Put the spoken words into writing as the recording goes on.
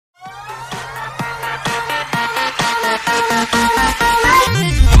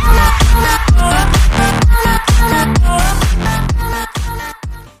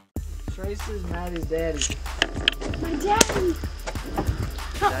Maddie's daddy. My daddy.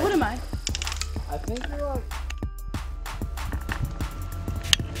 Huh, what am I? I think you're like.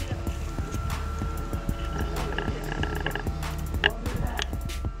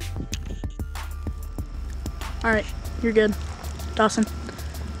 Alright, you're good. Dawson.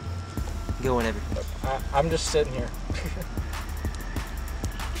 Go whenever. I'm just sitting here. Okay.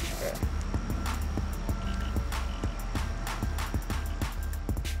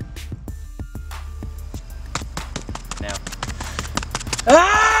 Now.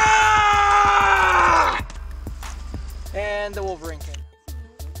 Ah! And the Wolverine came.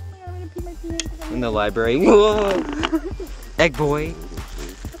 In the library. Whoa. Egg boy.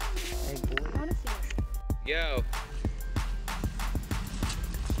 Go.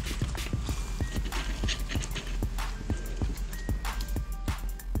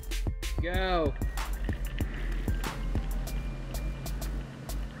 Go.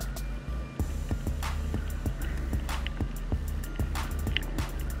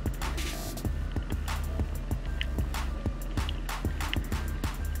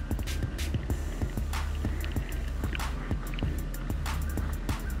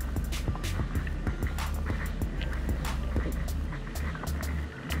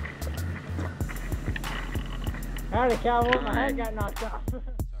 Howdy, cowboy. My head got knocked off.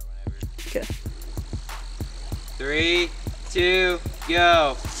 Okay. 3, 2,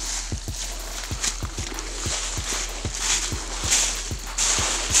 go.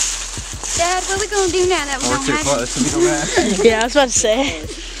 Dad, what are we gonna do now that we don't have close, so we don't have. Yeah, I was about to say.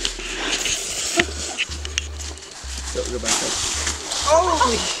 Go back up. Oh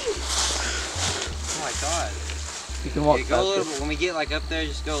my god. You can walk Yeah, go a little bit. When we get like up there,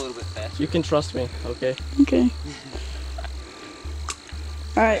 just go a little bit faster. You can trust me, okay? Okay.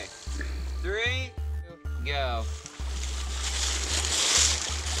 Alright. 3, go.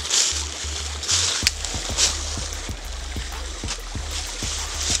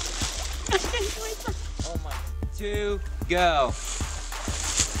 Oh my. 2, go.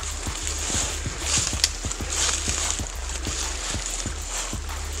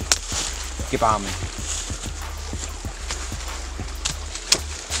 Get behind me.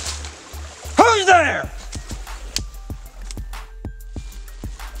 Who's there?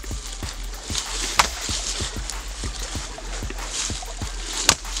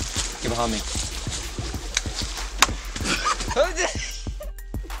 Get behind me. Who's there?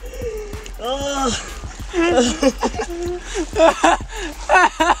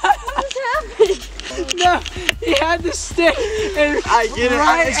 No, he had the stick and I get it,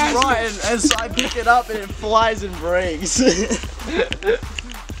 it's rotten, and so I pick it up and it flies and breaks.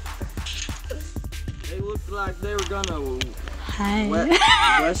 They looked like they were gonna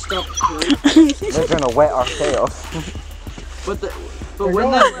wet stuff. They're gonna wet our tails. But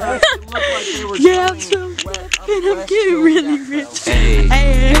when they wet, it looked like they were Yeah, I'm so wet up and I'm getting really rich. Hey,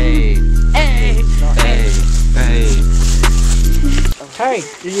 Hey, hey, hey, hey. Hey,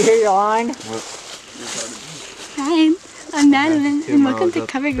 did you hear your line? Hi, I'm Madeline, and welcome to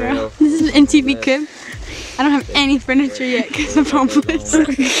Cover Girl. This is an MTV crib. I don't have any furniture yet because I'm homeless.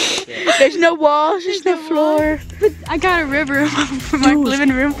 There's no walls, there's no floor. But I got a river for my living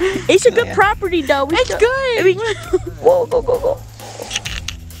room. It's a good property though. It's good. Whoa, go, go, go.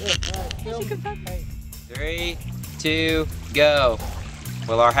 3, 2, go.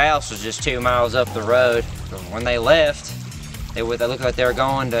 Well, our house was just 2 miles up the road. But when they left, they looked like they were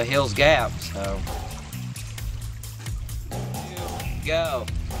going to Hills Gap. So, 2, go.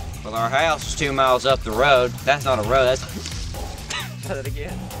 Well, our house was 2 miles up the road. That's not a road. That's. Try that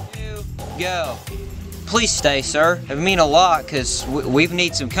again. 2, go. Please stay, sir. It would mean a lot because we've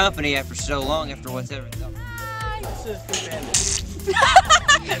need some company after so long. After what's ever.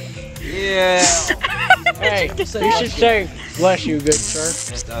 Yeah. Hey, you should say, bless you, good sir.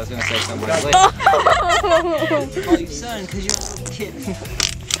 I was gonna say something. Call you son because you're a little kid.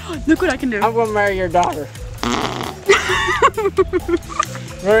 Look what I can do. I'm gonna marry your daughter.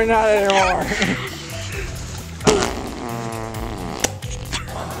 We're not anymore.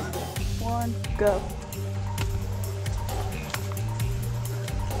 1, go.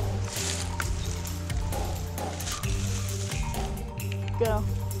 Go.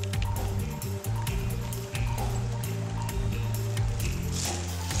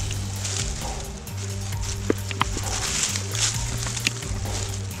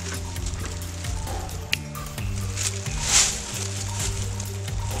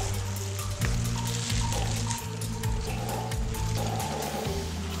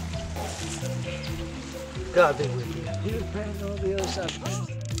 God be with you. He was paying on the other side.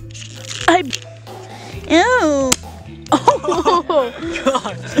 Ew. Oh!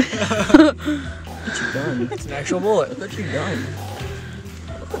 God. What you done? It's an actual bullet. What you done?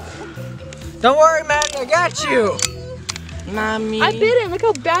 Don't worry, Maddie, I got you. Mommy. I bit him. Look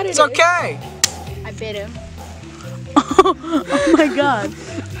how bad it is. It's okay. I bit him. Oh my god.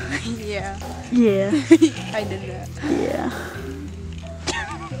 Yeah. Yeah. I did that. Yeah.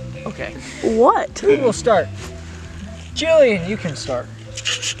 Okay. What? Who will start? Julien, you can start.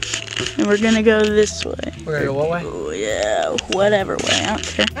 And we're gonna go this way. We're gonna go what way? Oh, yeah, whatever way. I don't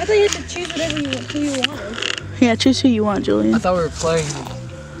care. I thought you had to choose whatever who you wanted. Yeah, choose who you want, Julien. I thought we were playing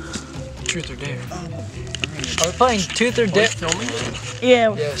Truth or Dare. Are we playing Truth or Dare?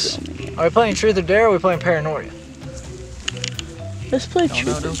 Yeah. Yes. Are we playing Truth or Dare or are we playing Paranoia? Let's play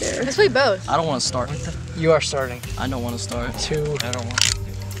Truth or Dare. Let's play both. I don't want to start. You are starting. I don't want to start. Too I don't want.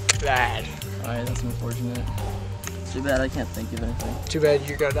 bad. Alright, that's unfortunate. Too bad I can't think of anything. Too bad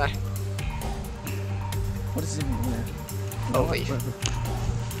you're gonna die. What is even in there? Oh, wait.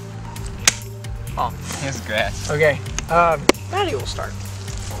 Oh. It's grass. Okay. Maddie will start.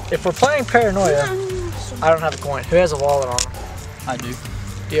 If we're playing Paranoia, I don't have a coin. Who has a wallet on him? I do.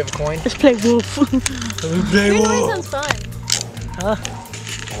 Do you have a coin? Let's play Wolf. Paranoia sounds fun. Huh?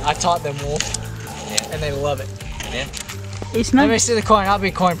 I taught them Wolf. Yeah. And they love it. Yeah. It's Let not. me see the coin. I'll be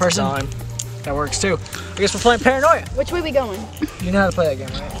a coin person. Time. That works too. I guess we're playing Paranoia. Which way we going? You know how to play that game,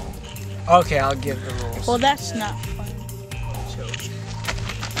 right? Okay, I'll give the rules. Well, that's not fun.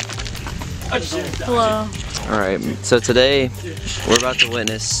 Hello. Alright, so today we're about to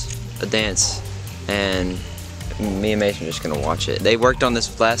witness a dance and me and Mason are just gonna watch it. They worked on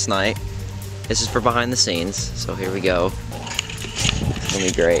this last night. This is for behind the scenes, so here we go. It's gonna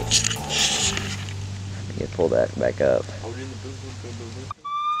be great. Let me pull that back up.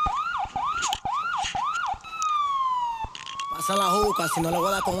 Pasa la juca si no le voy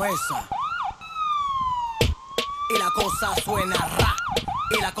a dar con esa. Y la cosa suena ra.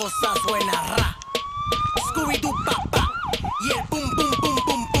 Y la cosa suena ra. Scooby-Doo pa pa. Y el pum pum pum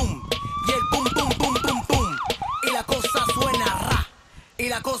pum pum. Y el pum pum pum pum pum. Y la cosa suena ra. Y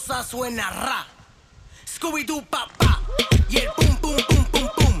la cosa suena ra. Scooby-Doo pa pa. Y el pum pum pum pum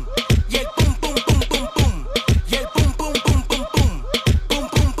pum. Y el pum pum pum pum pum. Y el pum pum pum pum pum. Pum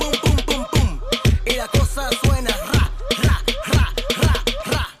pum pum pum pum pum. Y la cosa suena ra.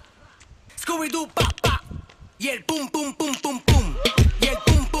 Scooby-Doo pa pa. Y el pum pum pum pum pum. Y el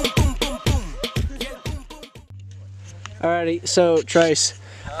pum pum pum pum pum. Y el pum pum. Alrighty, so Trace,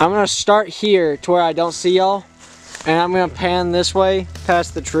 I'm gonna start here to where I don't see y'all, and I'm gonna pan this way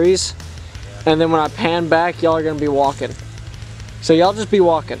past the trees, and then when I pan back, y'all are gonna be walking. So y'all just be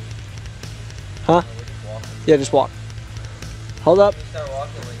walking. Huh? Yeah, just walk. Hold up. Start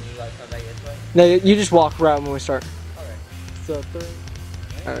walking when you come back this way? No, you just walk right when we start. Okay. So 3.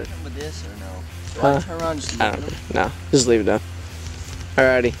 Alright. Come with this or no? Turn around, just I don't know. No, just leave it down.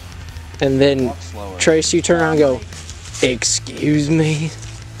 Alrighty. And then Walk slower. Trace, you turn around and go, excuse me.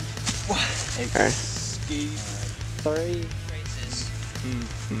 Alright. 3.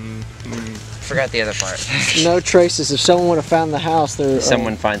 Forgot the other part. No traces. If someone would have found the house, there. If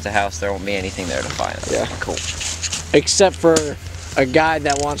someone finds a house, there won't be anything there to find. Yeah. Cool. Except for a guy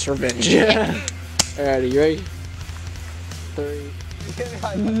that wants revenge. Alrighty, you ready? 3.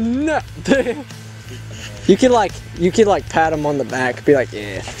 No. You can like pat him on the back, be like,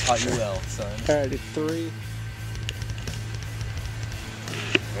 yeah. I taught you well, son. Alrighty, 3.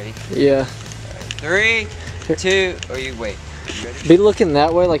 Ready? Yeah. 3, 2, or you wait. You ready? Be looking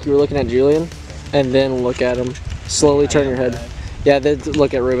that way, like you were looking at Julien, and then look at him. Slowly turn your head. Yeah, then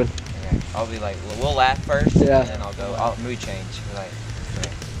look at Ruben. Okay. I'll be like, we'll laugh first, Yeah. and then I'll mood change. Like,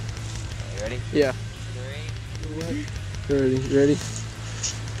 okay. You ready? Yeah. 3. You ready?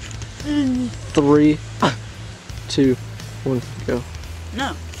 3, 2, 1, go.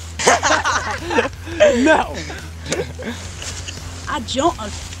 No. No. I don't.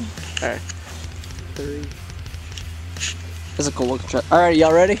 Alright. 3. That's a cool looking shot. Alright,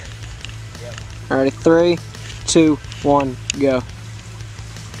 y'all ready? Yep. Alrighty, 3, 2, 1, go.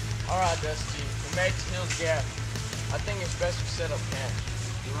 Alright, Dusty. We made it to Hills Gap. I think it's best we set up camp.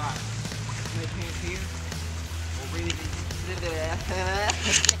 You're right. We'll really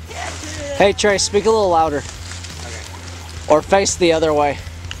Hey Trey, speak a little louder. Okay. Or face the other way.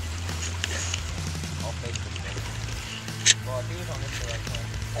 I'll face this way. Well, if he was on this direction.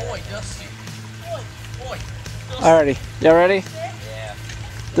 Oi, Dusty. Oi. Alrighty, y'all ready? Yeah.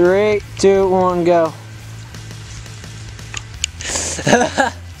 3, 2, 1, go.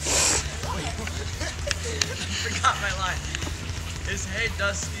 Forgot my line. It's hey,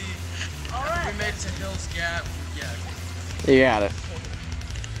 Dusty. Alright. We made it to Hills Gap. Yeah. You got it.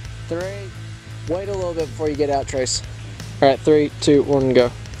 3. Wait a little bit before you get out, Trace. Alright, 3, 2, 1, go.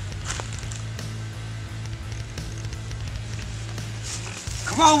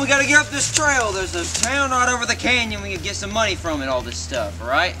 Come on, we gotta get up this trail. There's a town right over the canyon. We can get some money from it, all this stuff,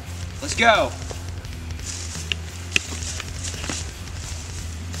 alright? Let's go.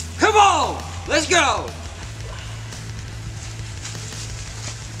 Come on! Let's go!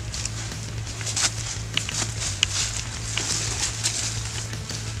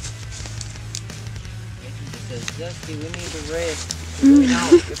 Dusty, we need to rest.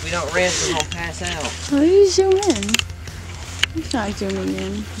 If we don't rest, we're gonna pass out. What are you zoom in? It's not zooming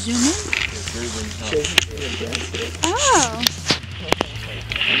in. Zoom in? Oh.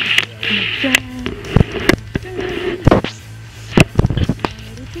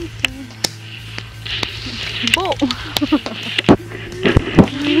 Bolt.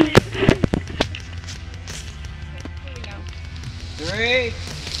 3,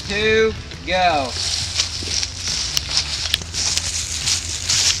 2, go.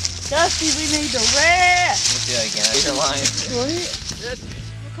 Dusty, we need to rest. Let's do that again. You're lying.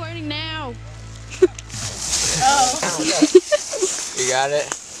 Recording now. You got it?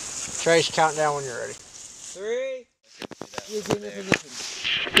 Trace, count down when you're ready. 3.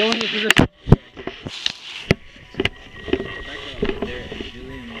 Go in your position.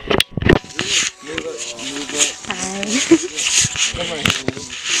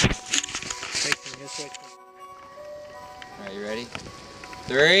 Alright, you ready?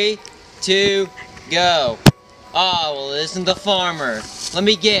 3, 2, go. Oh, well, isn't the farmer? Let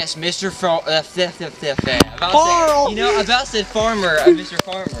me guess, Mr. Farrell! You know, about said farmer, Mr.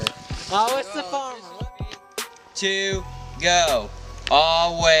 Farmer. Oh, it's the farmer. 2, go.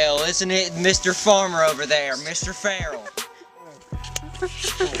 Oh, well, isn't it Mr. Farmer over there, Mr. Farrell? I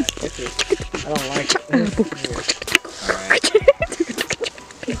don't like it. Alright.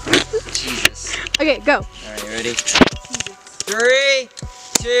 Jesus. Okay, go. Alright, you ready? 3,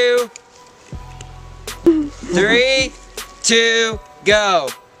 2, 3, 2, go.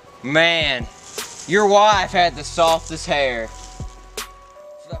 Man, your wife had the softest hair.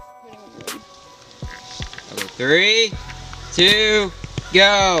 3, 2,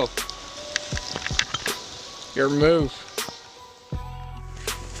 go. Your move.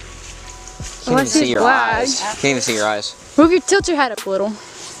 Can't even see your eyes. Can't even see your eyes. Tilt your head up a little.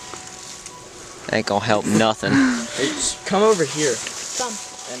 Ain't gonna help nothing. Hey, just come over here. Come.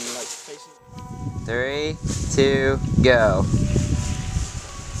 And like facing. 3, 2, go.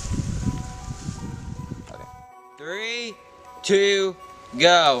 Okay. 3, 2,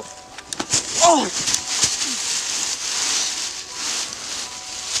 go. Oh!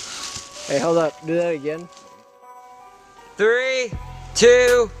 Hey, hold up. Do that again. 3,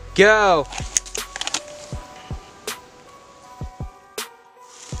 2, go.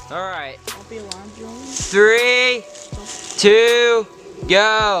 All right. 3, 2,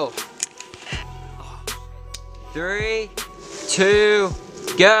 go. 3, 2,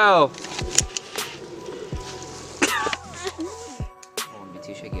 go. I won't be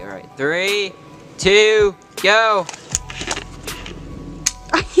too shaky. All right. 3, 2, go.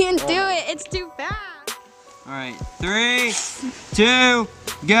 I can't do it. It's too fast. All right. 3, 2,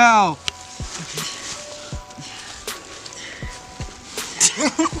 go.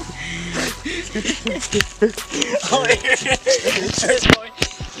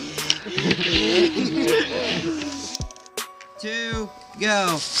 Two,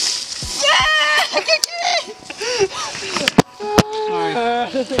 go. Sorry.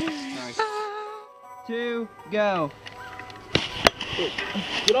 2, go.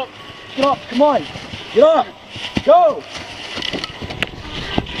 Get up, come on. Get up, go.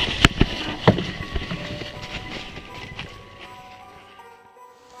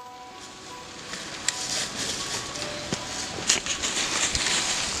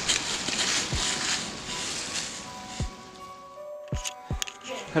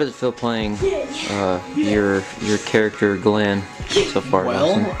 How does it feel playing your character Glenn so far?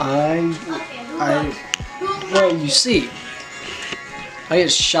 Well, Dawson? well, you see, I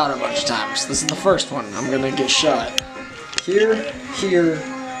get shot a bunch of times. This is the first one. I'm gonna get shot. Here, here,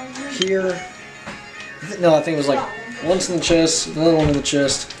 here. No, I think it was like once in the chest, another one in the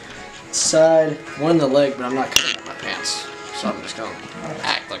chest, side, one in the leg, but I'm not covering up my pants. So I'm just gonna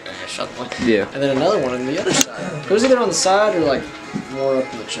act like I got shot in the leg. Yeah. And then another one on the other side. It was either on the side or like more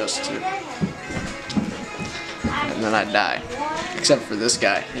up in the chest too. And then I die. Except for this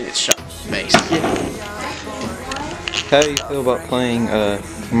guy, he gets shot in the face. How do you feel about playing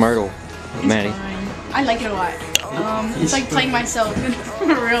Myrtle, Maddie? I like it a lot. It's like playing myself in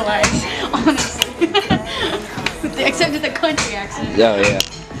real life, honestly. Except with the country accent. Oh yeah.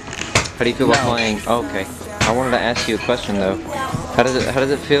 How do you feel about playing? Oh, okay. I wanted to ask you a question though. How does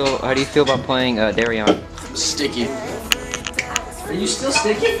it feel? How do you feel about playing Darion? Sticky. Are you still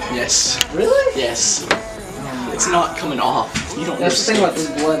sticky? Yes. Really? Yes. It's not coming off. You don't That's the thing about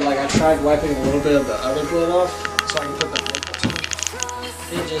understand. this blood. Like I tried wiping a little bit of the other blood off, so I can put the nipples on.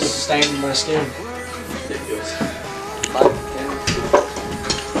 It just stained my skin.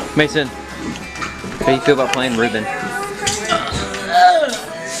 Mason, how do you feel about playing Ruben?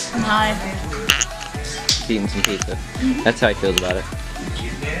 I'm high. Eating some pizza. That's how he feels about it.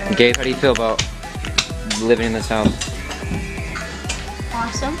 Gabe, how do you feel about living in this house?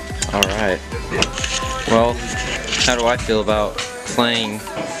 Awesome. Alright. Well, how do I feel about playing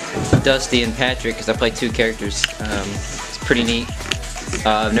Dusty and Patrick? Because I play 2 characters. It's pretty neat.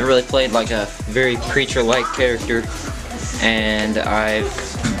 I've never really played like a very creature-like character, and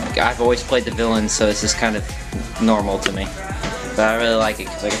I've always played the villain, so this is kind of normal to me. But I really like it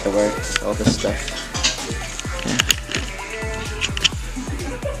because I get to wear all this stuff.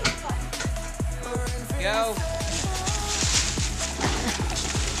 Go!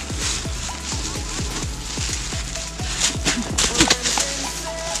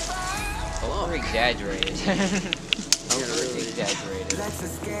 Exaggerated. Exaggerated.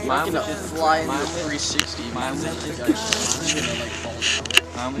 Mine was just flying to 360. Mine was just like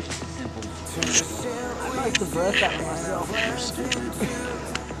Mine was just simple. I like the breath out of myself.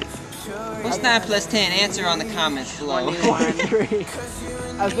 What's 9 plus 10? Answer on the comments below. 3.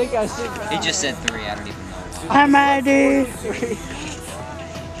 I think I said that. He just said 3. I don't even know why. Hi, Maddie. 3.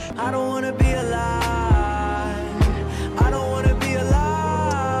 I don't wanna be alive. I don't wanna be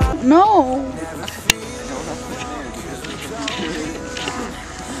alive. No.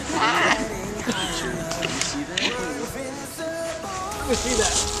 Let me see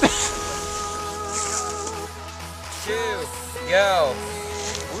that. 2, go!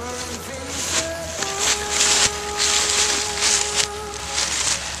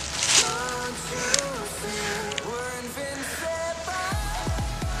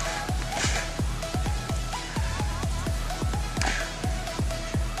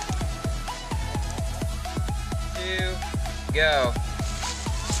 Go.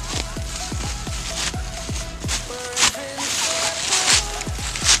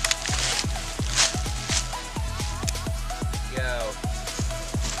 Go.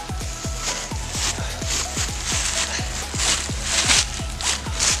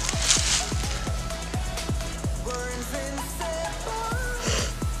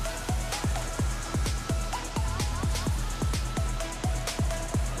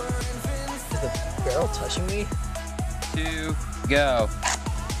 Is the barrel touching me? 2, go.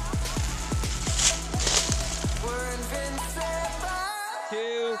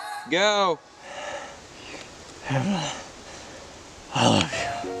 Two, go. I love you.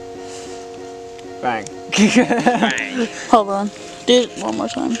 Bang. Hold on. Do it one more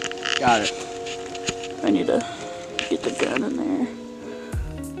time. Got it. I need to get the gun in there.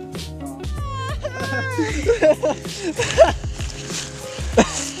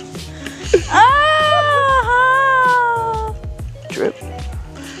 Ah! Drip.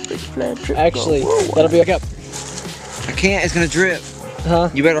 Big flat drip. Actually, Whoa. that'll be okay. I can't, it's gonna drip. Huh?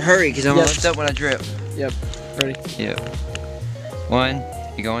 You better hurry, because I'm gonna Yep. lift up when I drip. Yep. Ready? Yep. 1,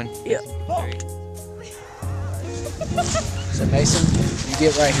 you going? Yep. 3. So Mason, you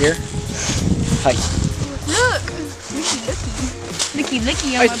get right here. Hi. Look! Licky,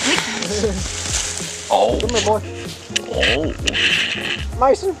 licky on my blicky. Oh. Come here, boy. Oh.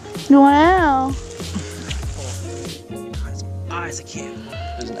 Mason. Wow. Eyes, I can't.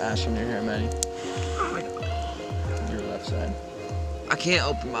 There's an ash in your hair, Maddie. Your left side. I can't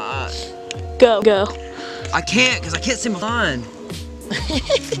open my eyes. Go, go. I can't, because I can't see my line.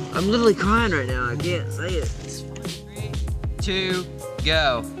 I'm literally crying right now. I can't say it. 3, 2,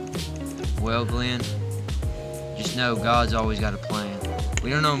 go. Well, Glenn, just know God's always got a plan. We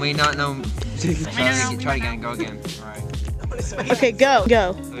don't know, we not know. Try again, go again. All right. Okay, go,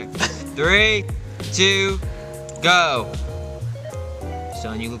 go. Okay. 3, 2, go.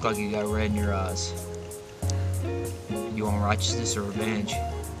 Son, you look like you got red in your eyes. You want righteousness or revenge?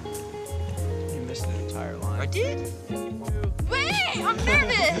 You missed the entire line. I did. Wait, I'm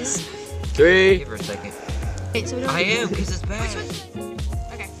nervous. 3, Give her a second. Wait, so we don't I am, because it's bad.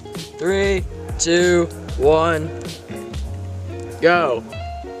 Okay. 3, 2, 1, go.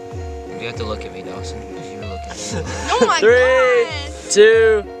 You have to look at me, Dawson, because you're looking at me. Oh my 3, god.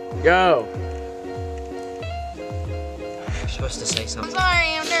 2, go. You're supposed to say I'm something.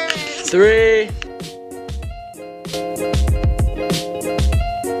 sorry, I'm nervous. 3,